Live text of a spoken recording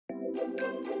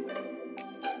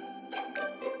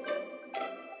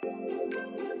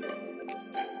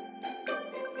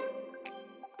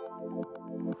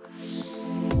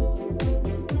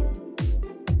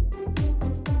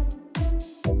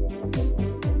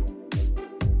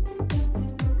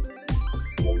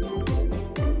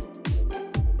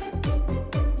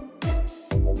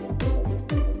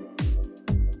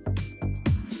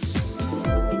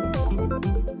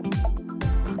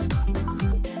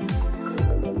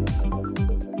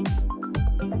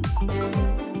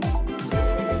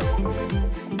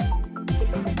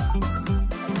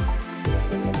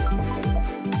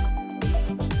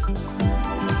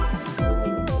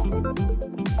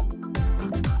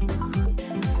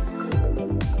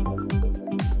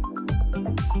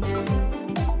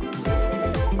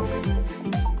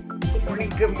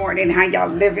Good morning. How y'all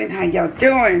living? How y'all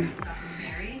doing?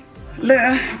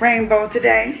 Little rainbow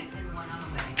today.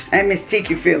 And Miss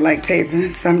Tikki feel like taping.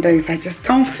 Some days I just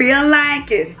don't feel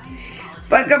like it.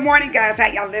 But good morning, guys. How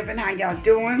y'all living? How y'all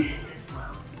doing?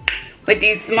 With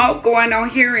these smoke going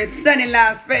on here in sunny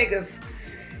Las Vegas.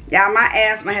 Y'all, my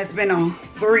asthma has been on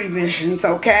 3 missions,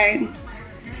 okay?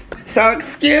 So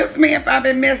excuse me if I've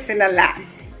been missing a lot.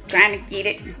 Trying to get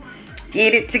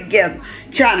it together.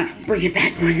 Trying to bring it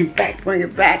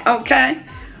back, okay?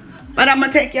 But I'm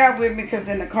going to take y'all with me because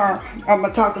in the car, I'm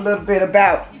going to talk a little bit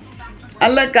about a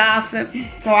little gossip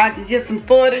so I can get some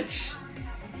footage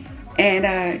and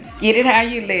get it how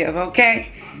you live,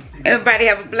 okay? Everybody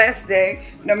have a blessed day.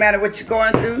 No matter what you're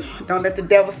going through, don't let the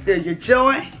devil steal your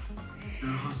joy.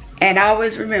 And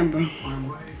always remember,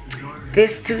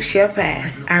 this too shall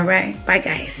pass, all right? Bye,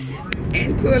 guys.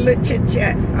 And do a little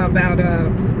chit-chat about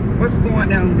what's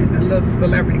going on in a little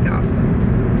celebrity gossip.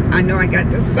 I know I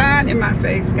got the sun in my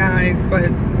face, guys, but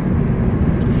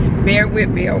bear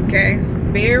with me, okay?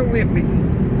 Bear with me.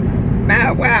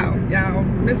 Bow Wow, y'all.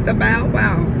 Mr. Bow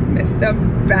Wow. Mr.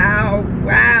 Bow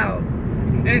Wow.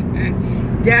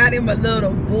 Got him a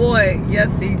little boy. Yes,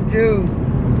 he do.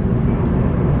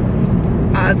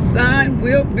 Our son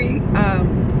will be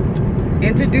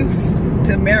introduced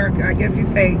to America. I guess he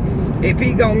say, if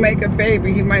he gonna make a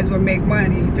baby, he might as well make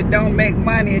money. If it don't make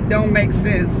money, it don't make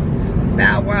sense.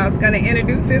 Bow Wow's gonna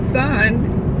introduce his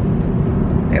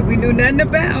son that we knew nothing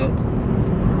about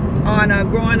on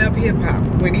Growing Up Hip Hop.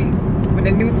 When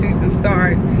the new season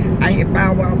started, I hit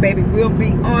Bow Wow Baby will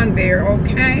be on there,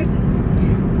 okay?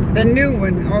 The new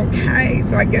one, okay?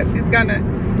 So I guess he's gonna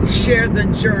share the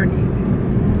journey.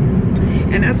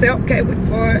 And I said, okay,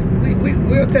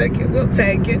 we'll take it, we'll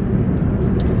take it.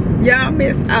 Y'all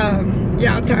miss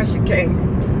y'all Tasha K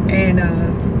and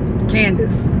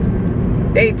Candace.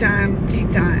 Daytime, tea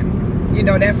time. You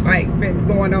know, that fight been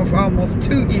going on for almost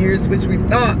 2 years, which we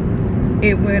thought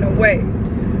it went away.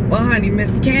 Well, honey,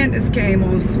 Miss Candace came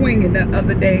on swinging the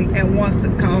other day and wants to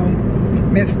call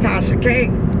Miss Tasha K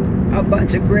a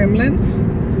bunch of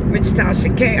gremlins. Which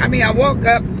Tasha K, I woke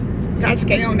up, Tasha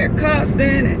K on there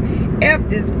cussing and F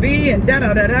this B and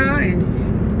da-da-da-da. And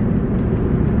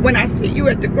when I see you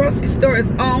at the grocery store, it's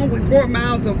on. We're 4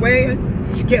 miles away.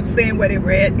 She kept saying where they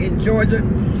were at in Georgia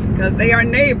because they are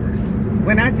neighbors.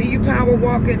 When I see you power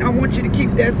walking, I want you to keep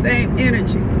that same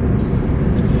energy.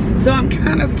 So I'm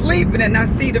kind of sleeping and I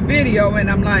see the video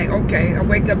and I'm like, okay, I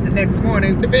wake up the next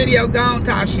morning. The video gone,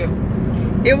 Tasha.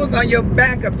 It was on your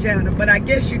backup channel, but I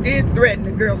guess you did threaten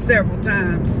the girl several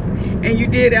times. And you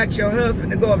did ask your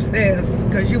husband to go upstairs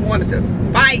because you wanted to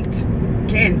fight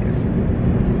Candace.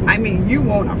 I mean, you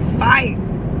want to fight.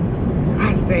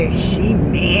 I said, she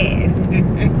mad.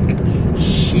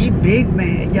 She big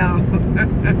mad, y'all.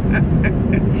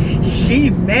 She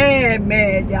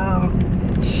mad, y'all.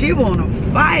 She want to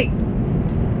fight.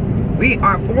 We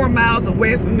are 4 miles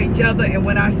away from each other, and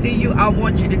when I see you, I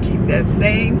want you to keep that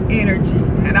same energy.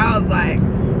 And I was like,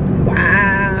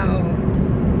 wow.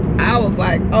 I was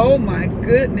like, oh my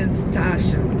goodness,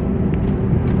 Tasha.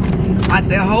 I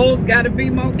said, hoes got to be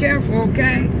more careful,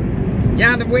 okay?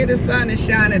 Y'all, the way the sun is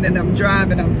shining and I'm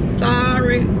driving, I'm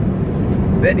sorry.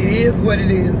 But it is what it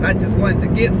is. I just wanted to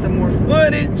get some more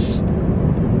footage.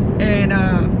 And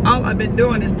all I've been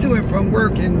doing is to and from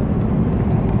work and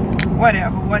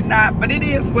whatever, whatnot. But it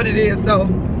is what it is. So,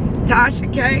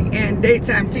 Tasha K and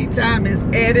Daytime Tea Time is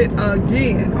at it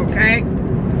again, okay?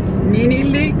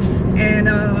 Nene Leakes and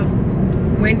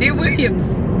Wendy Williams,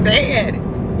 they at it.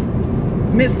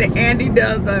 Mr. Andy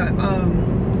does a,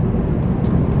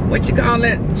 what you call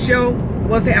that show?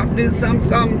 What's happening? Some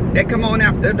that come on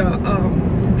after the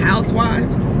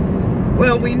Housewives.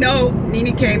 Well, we know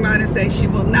Nene came out and said she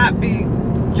will not be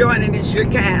joining this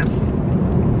year's cast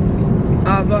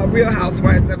of Real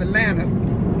Housewives of Atlanta,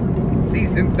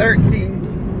 season 13.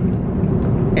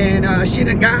 And she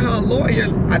done got her a lawyer.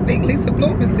 I think Lisa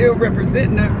Bloom is still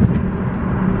representing her.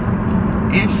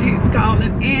 And she's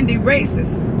calling Andy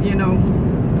racist, you know.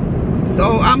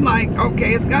 So I'm like,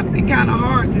 okay, it's got to be kind of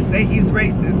hard to say he's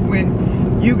racist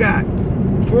when you got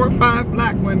 4 or 5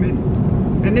 black women,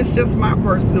 and it's just my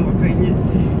personal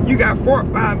opinion. You got 4 or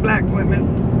 5 black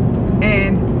women,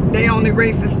 and they only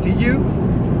racist to you.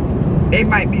 They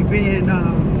might be being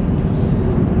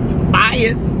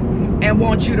biased and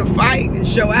want you to fight and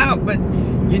show out, but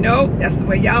you know, that's the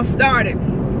way y'all started.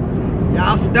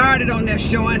 Y'all started on that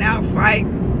showing out fight,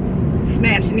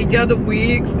 snatching each other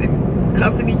wigs and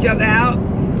cussing each other out.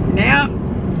 Now,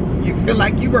 you feel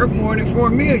like you worth more than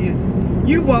 $4 million.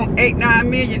 You want $8-9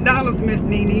 million, Miss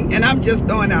Nene, and I'm just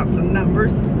throwing out some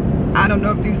numbers. I don't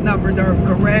know if these numbers are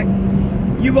correct.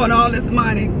 You want all this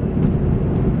money.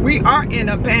 We are in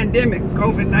a pandemic,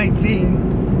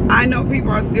 COVID-19. I know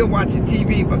people are still watching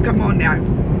TV, but come on now,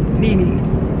 Nene.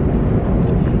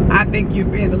 I think you're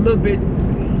being a little bit,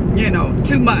 you know,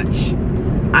 too much.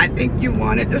 I think you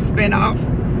wanted the spinoff.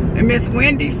 And Miss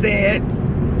Wendy said,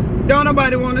 don't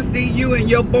nobody want to see you in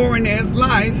your boring ass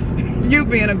life. You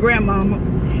being a grandmama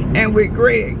and with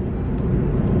Greg.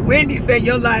 Wendy said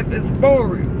your life is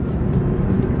boring.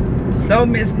 So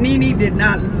Miss Nene did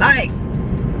not like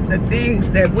the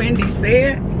things that Wendy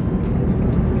said.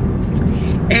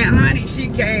 And honey, she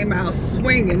came out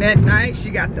swinging that night. She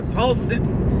got the posting.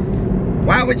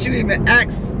 Why would you even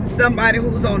ask somebody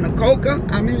who's on the coca?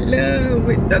 I'm in love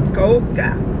with the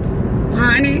coca.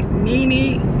 Honey,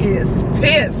 Nene is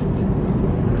pissed.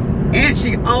 And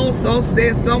she also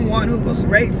said someone who was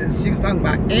racist. She was talking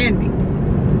about Andy.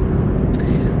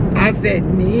 I said,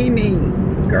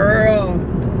 Nene, girl,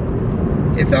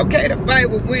 it's okay to fight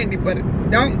with Wendy, but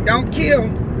don't kill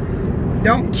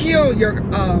your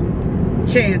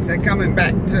chance at coming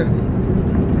back to,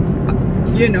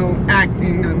 you know,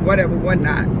 acting and whatever,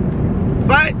 whatnot.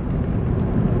 But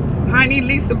honey,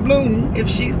 Lisa Bloom, if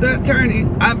she's the attorney,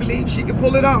 I believe she can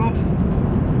pull it off.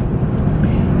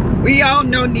 We all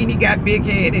know Nene got big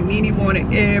head and Nene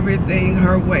wanted everything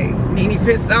her way. Nene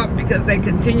pissed off because they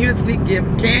continuously give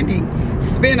Candy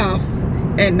spinoffs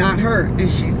and not her,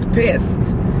 and she's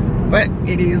pissed. But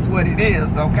it is what it is,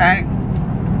 okay?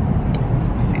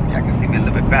 Let's see if y'all can see me a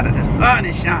little bit better. The sun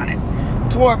is shining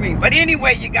toward me. But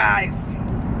anyway, you guys,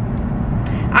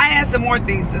 I had some more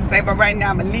things to say, but right now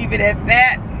I'm gonna leave it at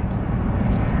that.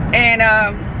 And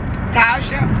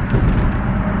Tasha,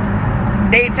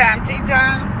 daytime tea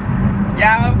time,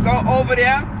 y'all go over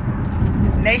there.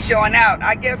 They showing out.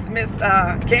 I guess Miss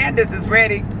Candace is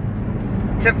ready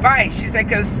to fight. She said,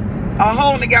 cause I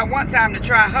only got one time to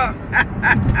try her.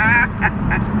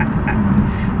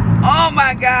 Oh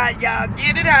my God, y'all,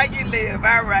 get it how you live.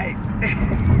 All right.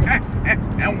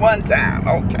 And one time,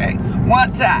 okay,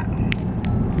 one time.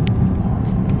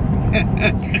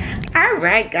 All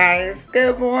right, guys,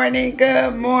 good morning,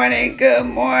 good morning, good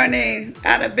morning.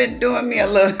 I've been doing me a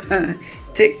little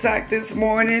TikTok this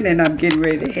morning, and I'm getting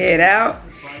ready to head out.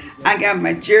 I got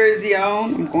my jersey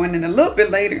on. I'm going in a little bit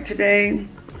later today,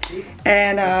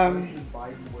 and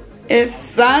it's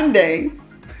Sunday,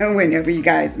 whenever you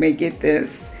guys may get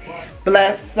this.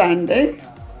 Blessed Sunday.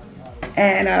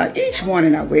 And each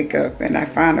morning I wake up and I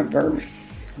find a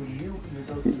verse,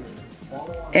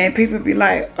 and people be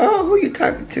like, oh, who you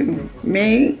talking to?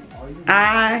 Me?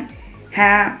 I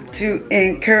have to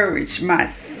encourage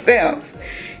myself.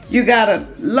 You gotta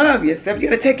love yourself. You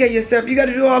gotta take care of yourself. You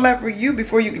gotta do all that for you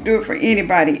before you can do it for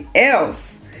anybody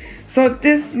else. So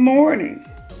this morning,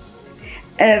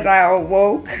 as I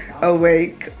awoke,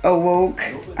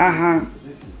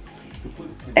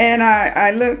 and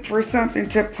I looked for something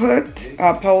to put,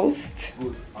 post,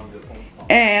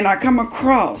 and I come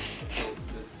across,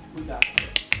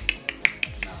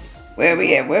 where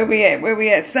we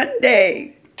at,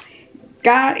 Sunday.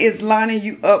 God is lining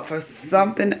you up for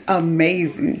something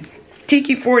amazing.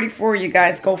 Tikki 44, you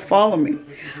guys, go follow me.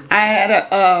 I had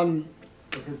a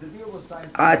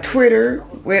Twitter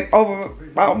with over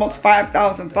almost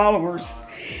 5,000 followers,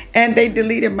 and they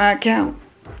deleted my account.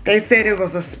 They said it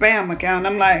was a spam account.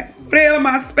 I'm like, what the hell am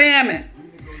I spamming?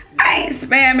 I ain't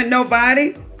spamming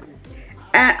nobody.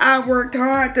 And I worked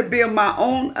hard to build my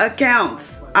own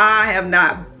accounts. I have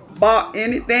not bought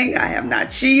anything. I have not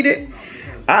cheated.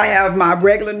 I have my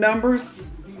regular numbers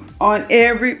on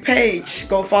every page.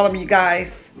 Go follow me, you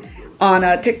guys, on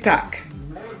TikTok.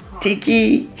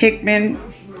 Tikki Hickman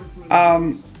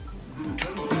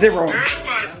 0.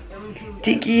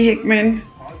 Tikki Hickman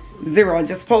 0. I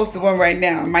just posted one right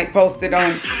now. I might post it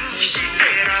on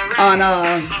I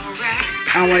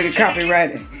don't want to get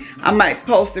copyrighted. I might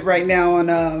post it right now on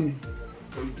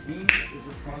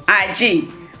IG.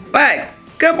 But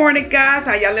good morning, guys.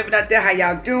 How y'all living out there? How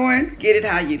y'all doing? Get it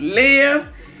how you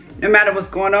live. No matter what's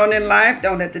going on in life,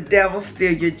 don't let the devil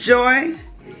steal your joy.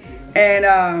 And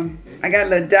I got a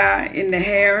little dye in the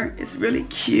hair. It's really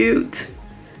cute.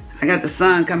 I got the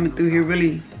sun coming through here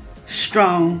really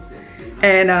strong.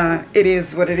 And it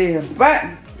is what it is. But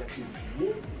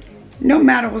no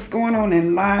matter what's going on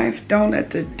in life, don't let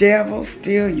the devil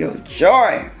steal your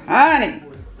joy, honey.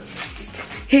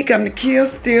 He come to kill,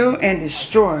 steal, and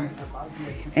destroy.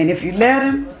 And if you let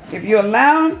him, if you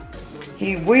allow him,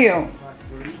 he will.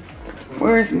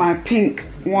 Where's my pink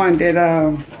one that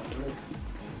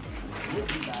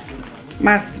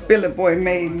my spiller boy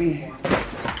made me?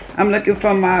 I'm looking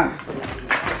for my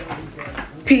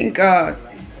pink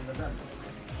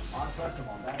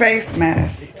face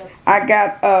mask. I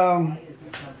got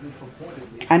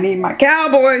I need my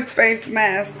Cowboys face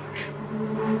mask.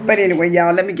 But anyway,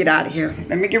 y'all, let me get out of here.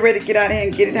 Let me get ready to get out of here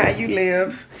and get it how you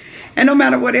live. And no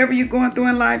matter whatever you're going through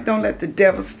in life, don't let the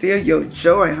devil steal your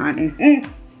joy, honey.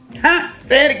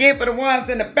 Say it again for the ones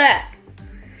in the back.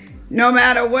 No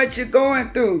matter what you're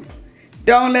going through,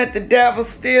 don't let the devil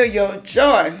steal your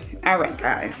joy. All right,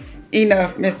 guys.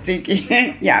 Enough, Miss Tikki.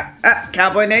 Yeah,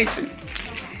 Cowboy Nation.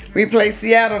 We play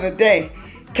Seattle today.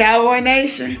 Cowboy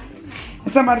Nation.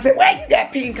 And somebody said, why you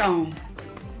got pink on?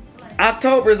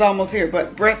 October is almost here,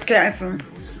 but breast cancer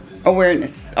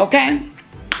awareness, okay?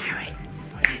 All right.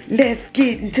 Let's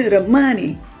get into the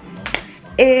money.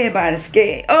 Everybody's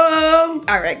scared. Oh,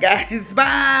 all right, guys.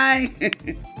 Bye.